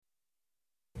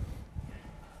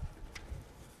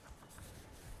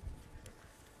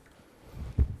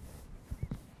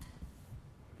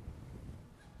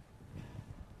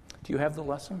Do you have the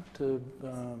lesson to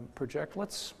project?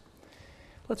 Let's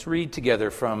read together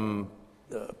from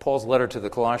Paul's letter to the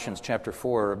Colossians, chapter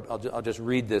 4. I'll just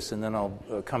read this, and then I'll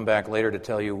come back later to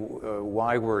tell you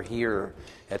why we're here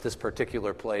at this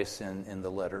particular place in the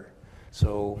letter.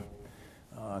 So,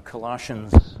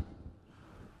 Colossians,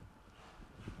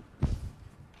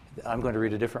 I'm going to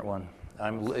read a different one.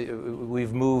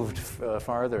 We've moved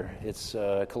farther. It's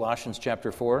Colossians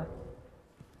chapter 4.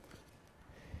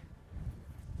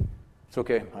 It's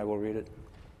okay, I will read it.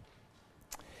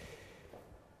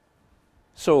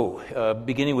 So,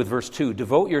 beginning with verse 2,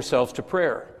 devote yourselves to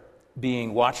prayer,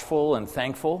 being watchful and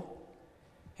thankful,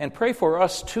 and pray for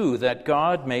us too, that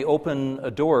God may open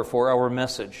a door for our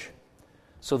message,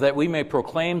 so that we may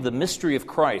proclaim the mystery of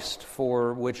Christ,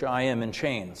 for which I am in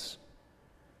chains.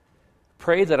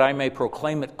 Pray that I may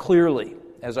proclaim it clearly,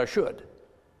 as I should.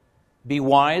 Be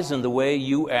wise in the way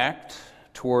you act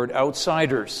toward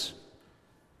outsiders.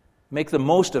 Make the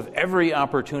most of every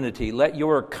opportunity. Let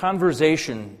your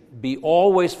conversation be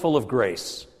always full of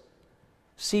grace,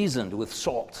 seasoned with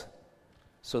salt,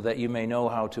 so that you may know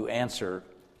how to answer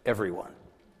everyone.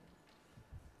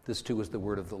 This too is the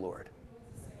word of the Lord.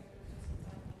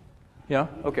 Yeah?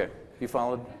 Okay. You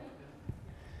followed?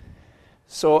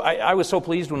 So I was so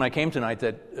pleased when I came tonight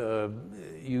that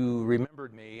you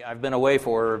remembered me. I've been away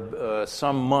for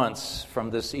some months from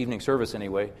this evening service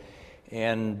anyway.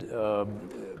 And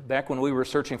back when we were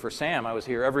searching for Sam, I was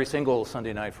here every single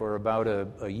Sunday night for about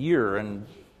a year and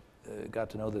got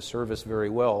to know the service very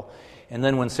well. And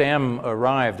then when Sam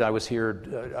arrived, I was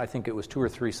here, I think it was 2 or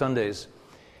 3 Sundays,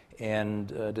 and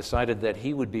decided that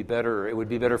it would be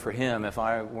better for him if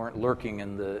I weren't lurking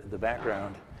in the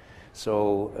background.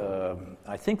 So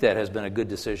I think that has been a good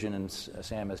decision, and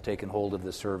Sam has taken hold of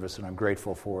this service, and I'm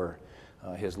grateful for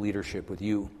his leadership with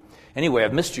you. Anyway,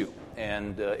 I've missed you,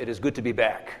 and it is good to be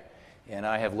back, and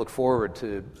I have looked forward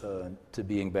to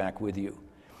being back with you.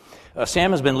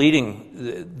 Sam has been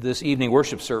leading this evening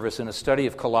worship service in a study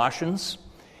of Colossians,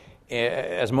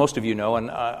 as most of you know, and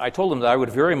I told him that I would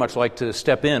very much like to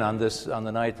step in on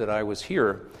the night that I was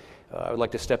here. I would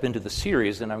like to step into the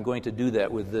series, and I'm going to do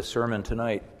that with this sermon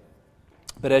tonight.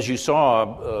 But as you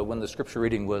saw when the scripture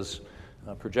reading was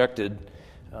projected,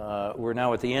 we're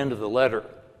now at the end of the letter.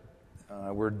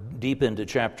 We're deep into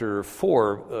chapter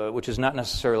 4, which is not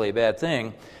necessarily a bad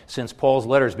thing, since Paul's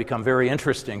letters become very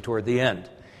interesting toward the end.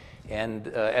 And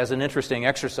as an interesting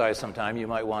exercise sometime, you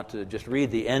might want to just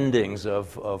read the endings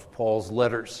of Paul's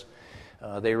letters.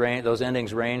 Those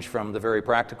endings range from the very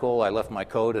practical, I left my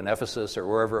coat in Ephesus or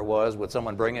wherever it was, would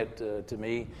someone bring it to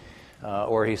me?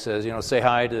 Or he says, say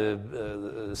hi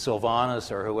to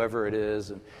Silvanus or whoever it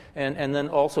is. And then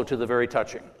also to the very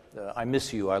touching, I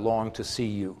miss you, I long to see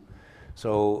you.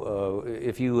 So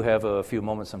if you have a few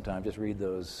moments sometime, just read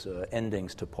those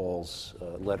endings to Paul's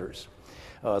letters.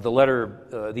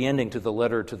 The ending to the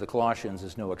letter to the Colossians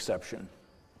is no exception.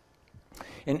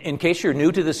 In case you're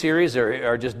new to the series or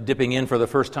are just dipping in for the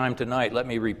first time tonight, let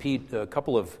me repeat a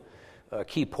couple of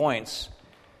key points.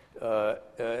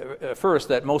 First,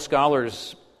 that most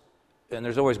scholars, and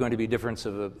there's always going to be difference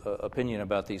of opinion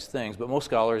about these things, but most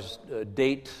scholars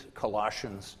date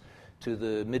Colossians to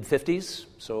the mid-50s,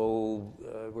 so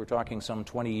we're talking some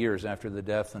 20 years after the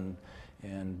death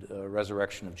and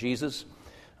resurrection of Jesus.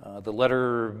 The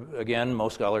letter, again,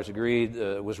 most scholars agree,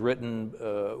 was written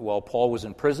while Paul was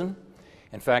in prison.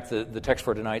 In fact, the text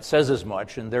for tonight says as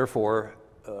much, and therefore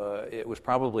it was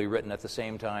probably written at the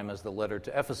same time as the letter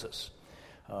to Ephesus,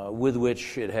 with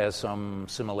which it has some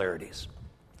similarities.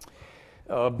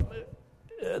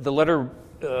 The letter,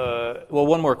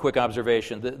 one more quick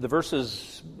observation. The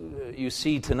verses you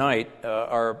see tonight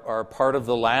are part of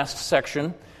the last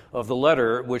section of the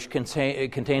letter, which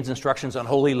contains instructions on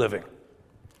holy living.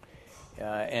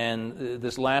 And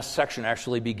this last section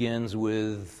actually begins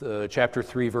with chapter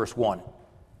 3, verse 1.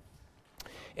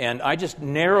 And I just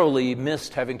narrowly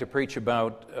missed having to preach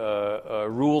about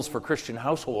rules for Christian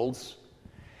households.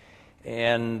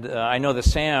 And I know that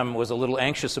Sam was a little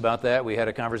anxious about that. We had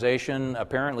a conversation.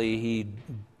 Apparently he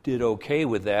did okay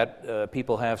with that.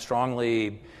 People have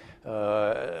strongly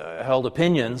held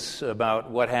opinions about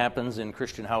what happens in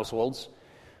Christian households.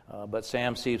 But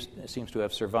Sam seems to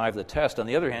have survived the test. On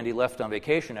the other hand, he left on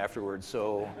vacation afterwards,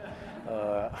 so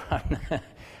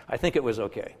I think it was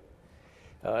okay.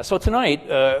 So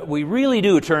tonight, we really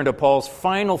do turn to Paul's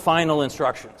final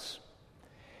instructions.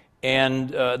 And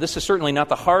this is certainly not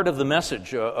the heart of the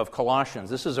message of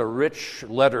Colossians. This is a rich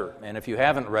letter, and if you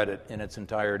haven't read it in its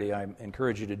entirety, I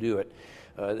encourage you to do it.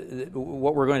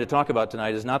 What we're going to talk about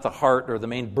tonight is not the heart or the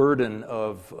main burden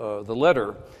of the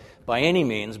letter, by any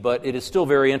means, but it is still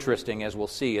very interesting, as we'll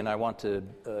see, and I want to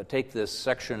take this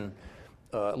section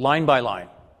line by line.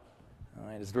 All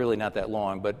right, it's really not that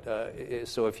long, but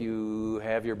so if you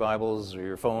have your Bibles or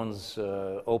your phones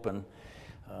open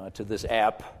to this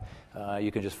app,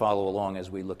 you can just follow along as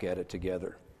we look at it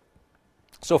together.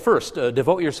 So first,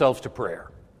 devote yourselves to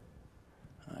prayer.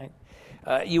 All right?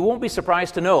 You won't be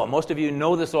surprised to know, most of you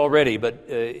know this already, but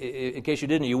in case you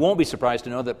didn't, you won't be surprised to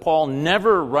know that Paul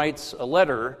never writes a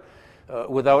letter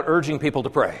without urging people to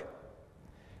pray.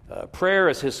 Prayer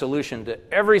is his solution to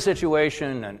every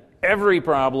situation and every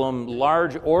problem,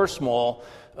 large or small.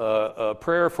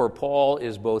 Prayer for Paul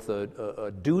is both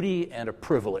a duty and a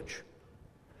privilege.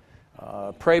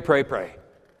 Pray, pray, pray.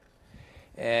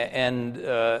 And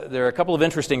there are a couple of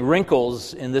interesting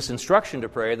wrinkles in this instruction to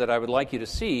pray that I would like you to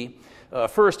see.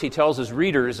 First, he tells his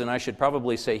readers, and I should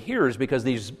probably say hearers, because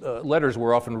these letters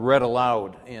were often read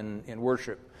aloud in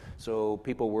worship. So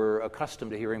people were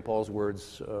accustomed to hearing Paul's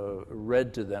words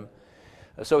read to them.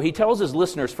 So he tells his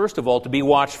listeners, first of all, to be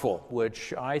watchful,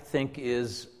 which I think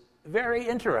is very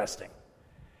interesting.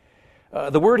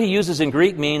 The word he uses in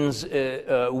Greek means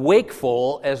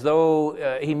wakeful, as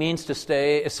though he means to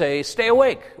stay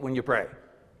awake when you pray.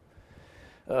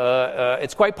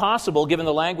 It's quite possible, given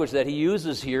the language that he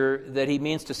uses here, that he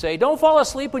means to say, don't fall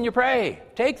asleep when you pray.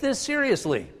 Take this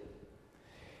seriously.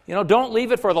 Don't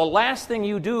leave it for the last thing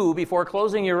you do before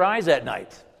closing your eyes at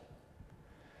night.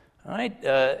 All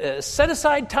right? Set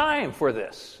aside time for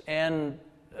this, and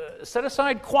set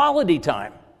aside quality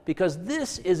time, because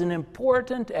this is an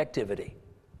important activity.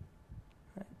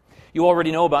 You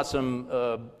already know about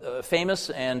some famous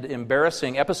and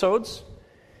embarrassing episodes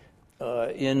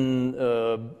in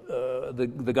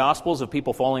the Gospels of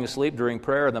people falling asleep during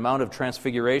prayer on the Mount of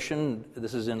Transfiguration.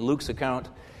 This is in Luke's account.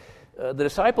 The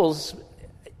disciples,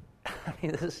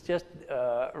 this is just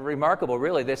remarkable,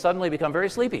 really. They suddenly become very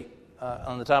sleepy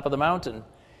on the top of the mountain.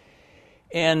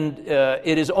 And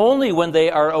it is only when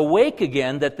they are awake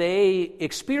again that they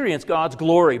experience God's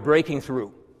glory breaking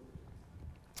through.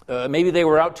 Maybe they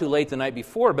were out too late the night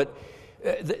before, but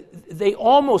they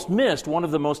almost missed one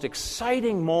of the most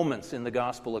exciting moments in the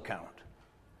gospel account.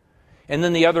 And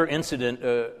then the other incident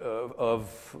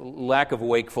of lack of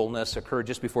wakefulness occurred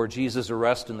just before Jesus'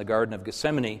 arrest in the Garden of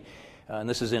Gethsemane. And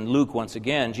this is in Luke once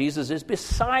again. Jesus is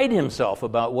beside himself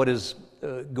about what is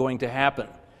going to happen.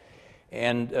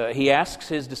 And he asks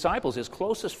his disciples, his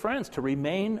closest friends, to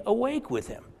remain awake with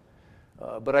him.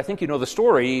 But I think you know the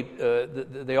story.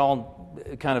 They all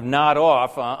kind of nod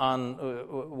off on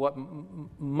what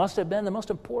must have been the most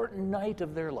important night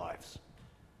of their lives.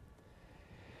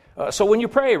 So when you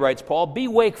pray, writes Paul, be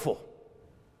wakeful.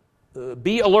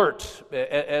 Be alert,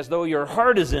 as though your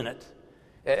heart is in it,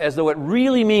 as though it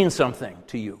really means something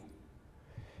to you.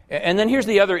 And then here's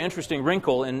the other interesting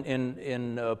wrinkle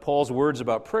in Paul's words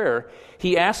about prayer.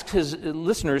 He asks his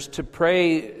listeners to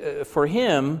pray for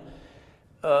him,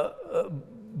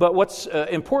 but what's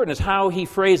important is how he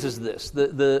phrases this.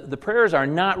 The prayers are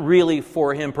not really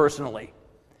for him personally.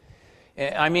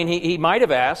 I mean, he might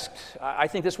have asked, I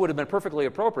think this would have been perfectly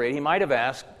appropriate, he might have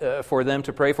asked for them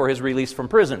to pray for his release from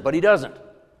prison, but he doesn't.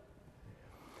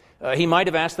 He might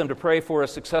have asked them to pray for a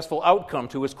successful outcome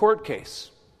to his court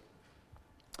case.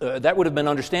 That would have been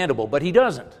understandable, but he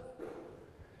doesn't.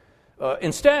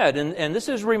 Instead, and this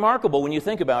is remarkable when you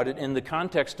think about it in the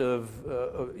context of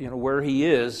where he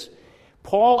is,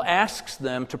 Paul asks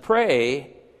them to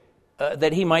pray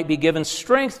that he might be given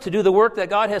strength to do the work that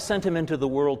God has sent him into the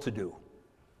world to do.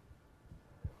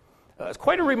 It's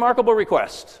quite a remarkable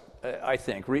request, I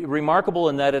think. Remarkable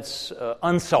in that it's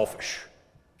unselfish.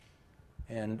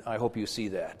 And I hope you see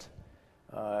that.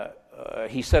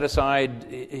 He set aside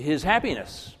his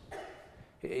happiness.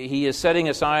 He is setting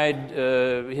aside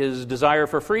his desire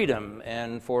for freedom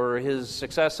and for his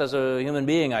success as a human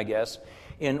being, I guess,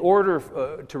 in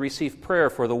order to receive prayer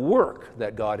for the work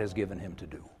that God has given him to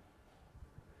do.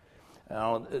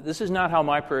 Now, this is not how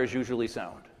my prayers usually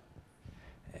sound.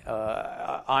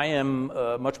 I am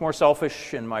much more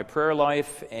selfish in my prayer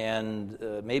life, and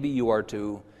maybe you are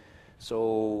too.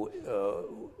 So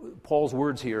Paul's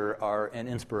words here are an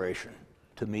inspiration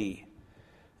to me,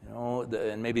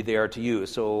 and maybe they are to you.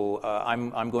 So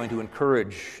I'm going to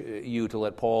encourage you to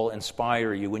let Paul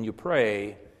inspire you. When you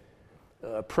pray,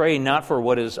 pray not for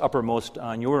what is uppermost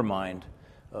on your mind,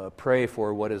 pray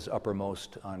for what is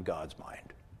uppermost on God's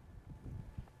mind.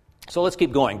 So let's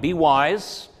keep going. Be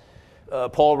wise,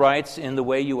 Paul writes, in the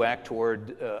way you act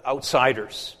toward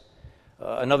outsiders.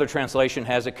 Another translation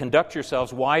has it, conduct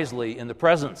yourselves wisely in the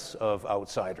presence of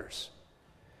outsiders.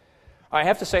 I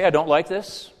have to say I don't like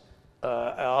this.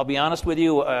 I'll be honest with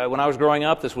you, when I was growing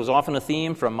up, this was often a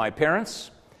theme from my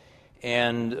parents,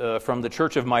 and from the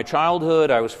church of my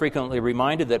childhood, I was frequently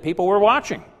reminded that people were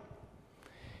watching,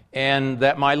 and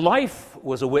that my life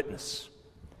was a witness.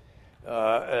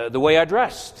 The way I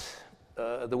dressed,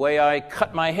 the way I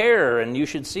cut my hair, and you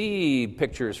should see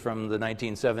pictures from the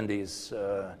 1970s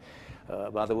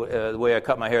about the way I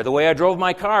cut my hair, the way I drove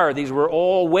my car. These were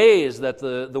all ways that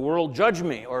the world judged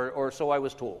me, or so I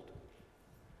was told.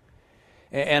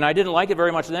 And I didn't like it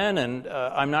very much then, and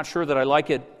I'm not sure that I like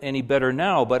it any better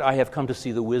now, but I have come to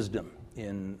see the wisdom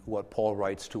in what Paul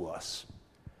writes to us.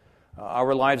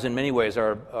 Our lives in many ways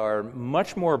are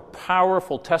much more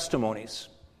powerful testimonies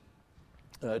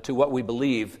to what we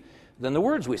believe than the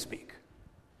words we speak.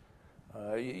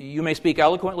 You may speak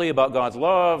eloquently about God's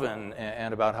love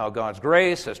and about how God's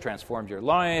grace has transformed your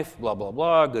life, blah, blah,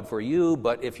 blah, good for you,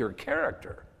 but if your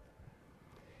character,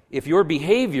 if your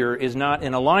behavior is not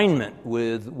in alignment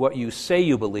with what you say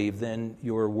you believe, then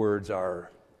your words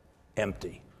are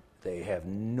empty. They have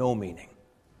no meaning.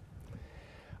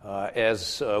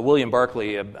 As William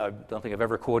Barclay, I don't think I've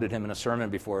ever quoted him in a sermon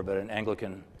before, but an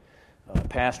Anglican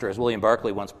pastor, as William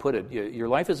Barclay once put it, your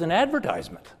life is an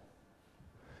advertisement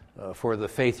for the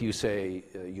faith you say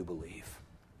you believe.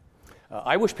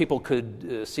 I wish people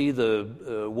could see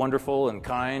the wonderful and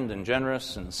kind and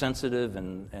generous and sensitive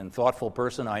and thoughtful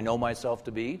person I know myself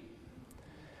to be.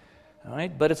 All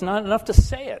right? But it's not enough to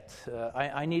say it.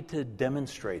 I need to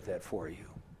demonstrate that for you.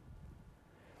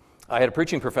 I had a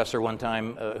preaching professor one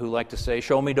time who liked to say,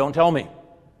 "Show me, don't tell me."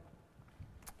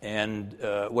 And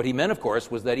what he meant, of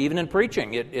course, was that even in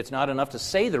preaching, it's not enough to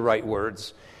say the right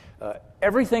words.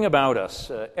 Everything about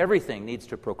us, everything needs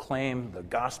to proclaim the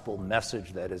gospel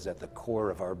message that is at the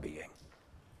core of our being.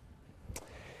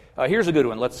 Here's a good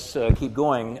one. Let's keep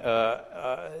going.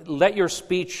 Let your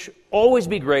speech always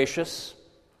be gracious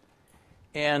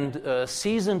and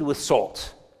seasoned with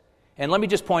salt. And let me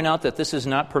just point out that this is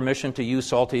not permission to use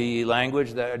salty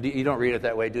language. You don't read it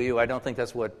that way, do you? I don't think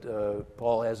that's what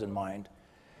Paul has in mind.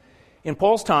 In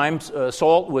Paul's times,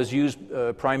 salt was used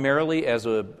primarily as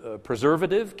a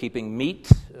preservative, keeping meat,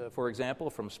 for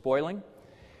example, from spoiling.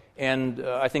 And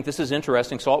I think this is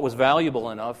interesting. Salt was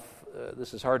valuable enough,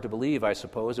 this is hard to believe, I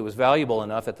suppose, it was valuable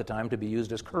enough at the time to be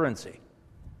used as currency.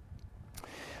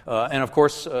 And of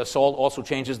course, salt also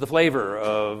changes the flavor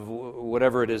of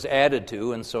whatever it is added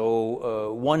to, and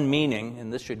so one meaning,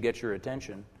 and this should get your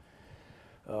attention,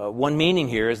 one meaning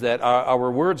here is that our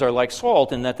words are like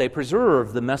salt in that they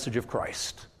preserve the message of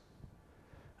Christ.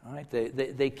 All right?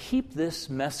 They keep this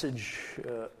message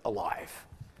alive.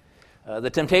 The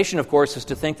temptation, of course, is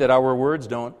to think that our words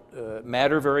don't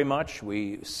matter very much.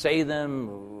 We say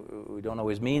them, we don't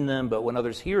always mean them, but when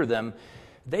others hear them,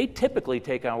 they typically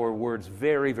take our words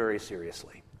very, very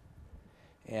seriously.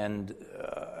 And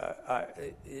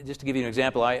just to give you an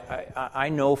example, I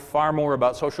know far more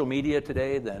about social media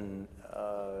today than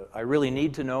I really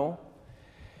need to know.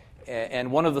 And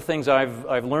one of the things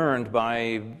I've learned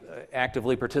by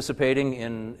actively participating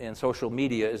in social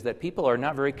media is that people are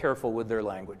not very careful with their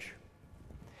language.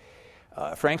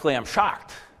 Frankly, I'm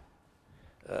shocked.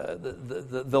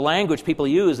 The language people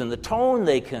use and the tone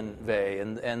they convey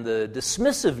and the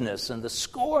dismissiveness and the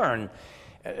scorn,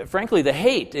 frankly, the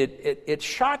hate, it's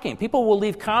shocking. People will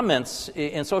leave comments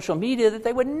in social media that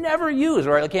they would never use,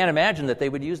 or I can't imagine that they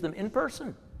would use them in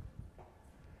person.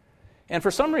 And for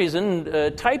some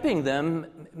reason, typing them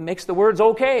makes the words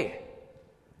okay.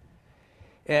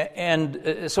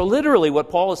 And so literally what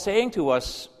Paul is saying to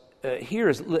us here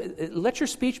is, let your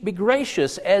speech be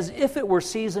gracious as if it were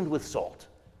seasoned with salt.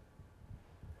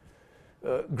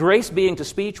 Grace being to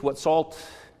speech what salt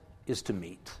is to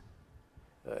meat.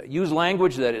 Use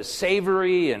language that is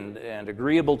savory and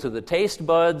agreeable to the taste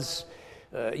buds.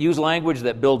 Use language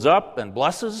that builds up and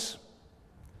blesses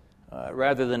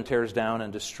rather than tears down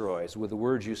and destroys. With the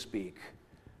words you speak,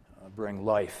 bring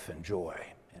life and joy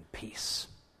and peace.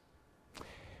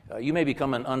 You may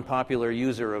become an unpopular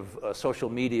user of social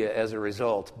media as a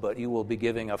result, but you will be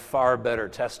giving a far better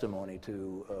testimony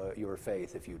to your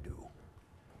faith if you do.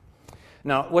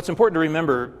 Now, what's important to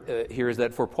remember here is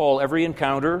that for Paul, every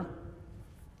encounter,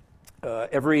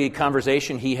 every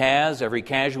conversation he has, every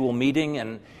casual meeting,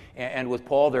 and with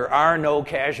Paul there are no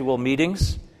casual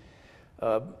meetings,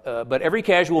 but every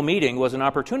casual meeting was an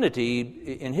opportunity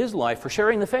in his life for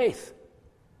sharing the faith.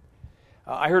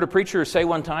 I heard a preacher say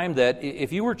one time that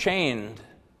if you were chained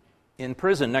in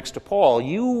prison next to Paul,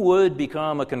 you would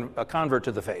become a convert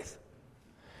to the faith.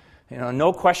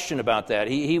 No question about that.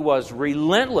 He was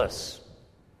relentless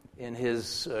in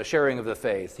his sharing of the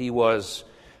faith. He was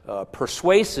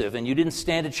persuasive, and you didn't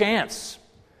stand a chance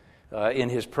in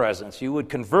his presence. You would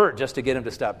convert just to get him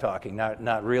to stop talking,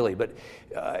 not really. But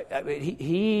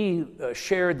he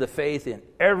shared the faith in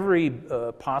every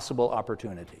possible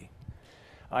opportunity.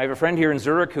 I have a friend here in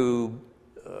Zurich who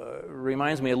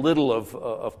reminds me a little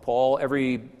of Paul.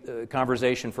 Every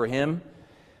conversation for him,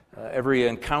 every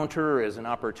encounter is an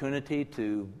opportunity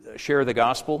to share the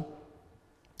gospel.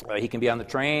 He can be on the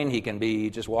train, he can be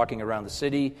just walking around the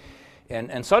city,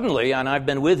 and suddenly, and I've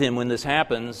been with him when this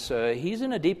happens, he's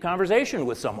in a deep conversation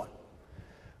with someone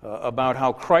about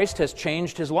how Christ has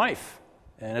changed his life.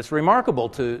 And it's remarkable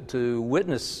to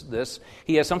witness this.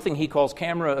 He has something he calls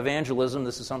camera evangelism.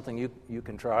 This is something you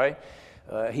can try.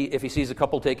 If he sees a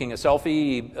couple taking a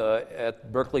selfie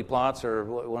at Berkeley Platz or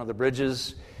one of the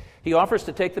bridges, he offers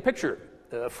to take the picture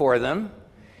for them.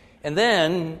 And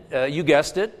then, you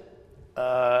guessed it,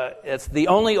 it's the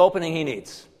only opening he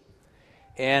needs.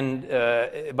 And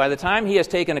by the time he has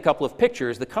taken a couple of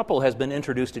pictures, the couple has been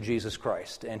introduced to Jesus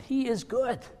Christ. And he is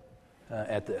good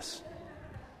at this.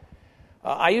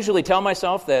 I usually tell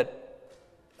myself that,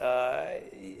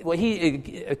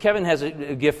 Kevin has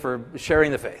a gift for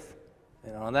sharing the faith.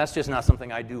 And that's just not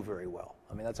something I do very well.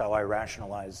 I mean, that's how I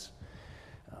rationalize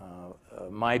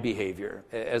my behavior,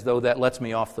 as though that lets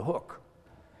me off the hook.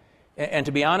 And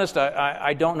to be honest,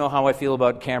 I don't know how I feel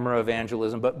about camera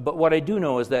evangelism, but what I do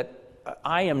know is that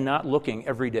I am not looking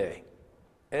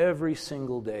every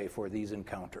single day for these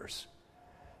encounters.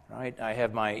 Right? I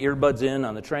have my earbuds in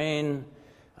on the train.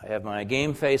 I have my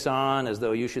game face on, as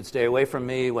though you should stay away from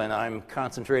me when I'm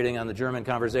concentrating on the German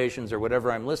conversations or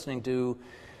whatever I'm listening to.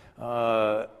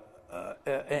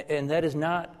 And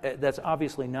that's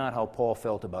obviously not how Paul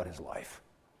felt about his life.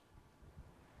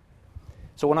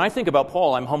 So when I think about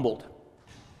Paul, I'm humbled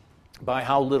by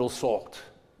how little salt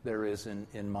there is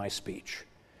in my speech.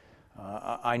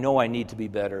 I know I need to be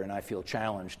better, and I feel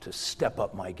challenged to step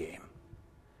up my game.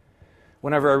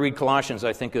 Whenever I read Colossians,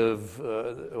 I think of,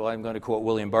 I'm going to quote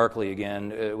William Barclay again.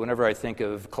 Whenever I think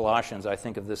of Colossians, I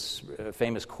think of this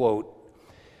famous quote,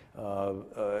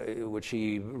 which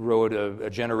he wrote a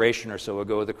generation or so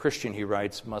ago. The Christian, he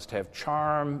writes, must have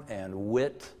charm and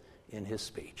wit in his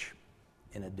speech,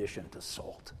 in addition to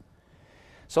salt.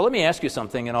 So let me ask you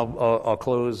something, and I'll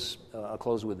close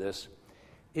with this.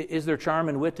 Is there charm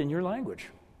and wit in your language?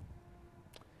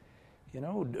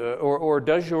 Or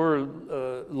does your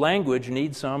language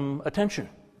need some attention?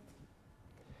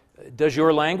 Does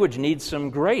your language need some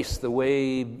grace, the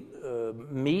way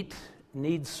meat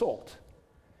needs salt?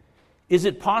 Is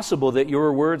it possible that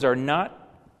your words are not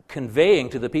conveying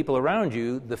to the people around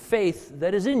you the faith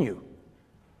that is in you?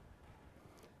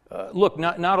 Look,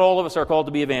 not all of us are called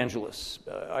to be evangelists.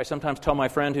 I sometimes tell my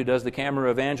friend who does the camera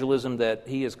evangelism that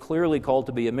he is clearly called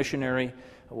to be a missionary.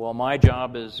 Well, my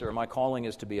calling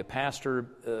is to be a pastor.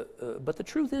 But the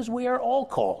truth is, we are all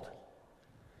called,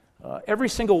 every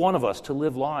single one of us, to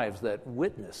live lives that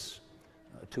witness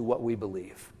to what we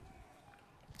believe.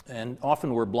 And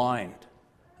often we're blind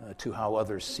to how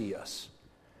others see us.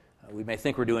 We may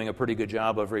think we're doing a pretty good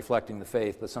job of reflecting the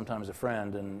faith, but sometimes a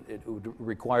friend, and it would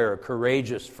require a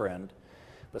courageous friend,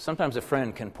 but sometimes a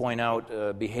friend can point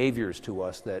out behaviors to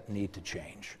us that need to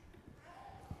change.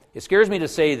 It scares me to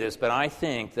say this, but I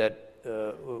think that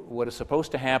what is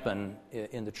supposed to happen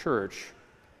in the church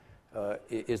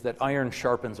is that iron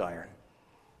sharpens iron.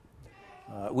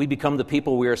 We become the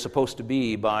people we are supposed to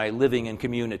be by living in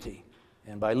community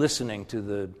and by listening to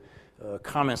the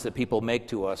comments that people make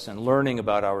to us and learning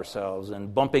about ourselves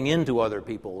and bumping into other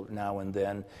people now and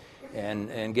then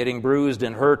and getting bruised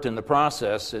and hurt in the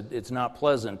process. It's not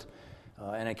pleasant,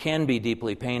 and it can be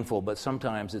deeply painful, but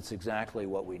sometimes it's exactly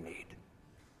what we need.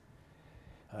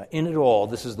 In it all,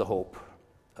 this is the hope.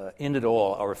 In it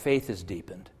all, our faith is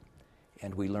deepened,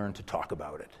 and we learn to talk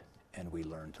about it, and we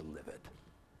learn to live it.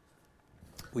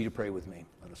 Will you pray with me?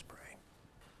 Let us pray.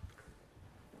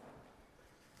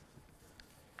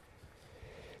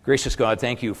 Gracious God,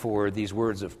 thank you for these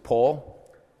words of Paul,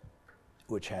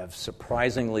 which have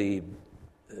surprisingly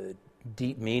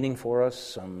deep meaning for us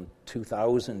some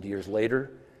 2,000 years later.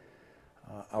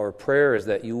 Our prayer is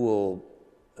that you will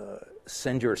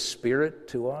send your Spirit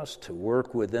to us, to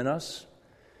work within us,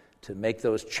 to make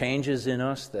those changes in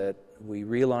us that we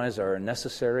realize are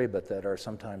necessary but that are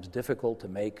sometimes difficult to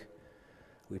make.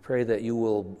 We pray that you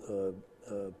will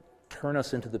turn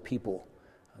us into the people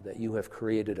that you have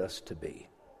created us to be.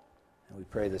 And we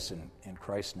pray this in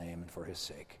Christ's name and for his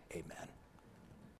sake. Amen.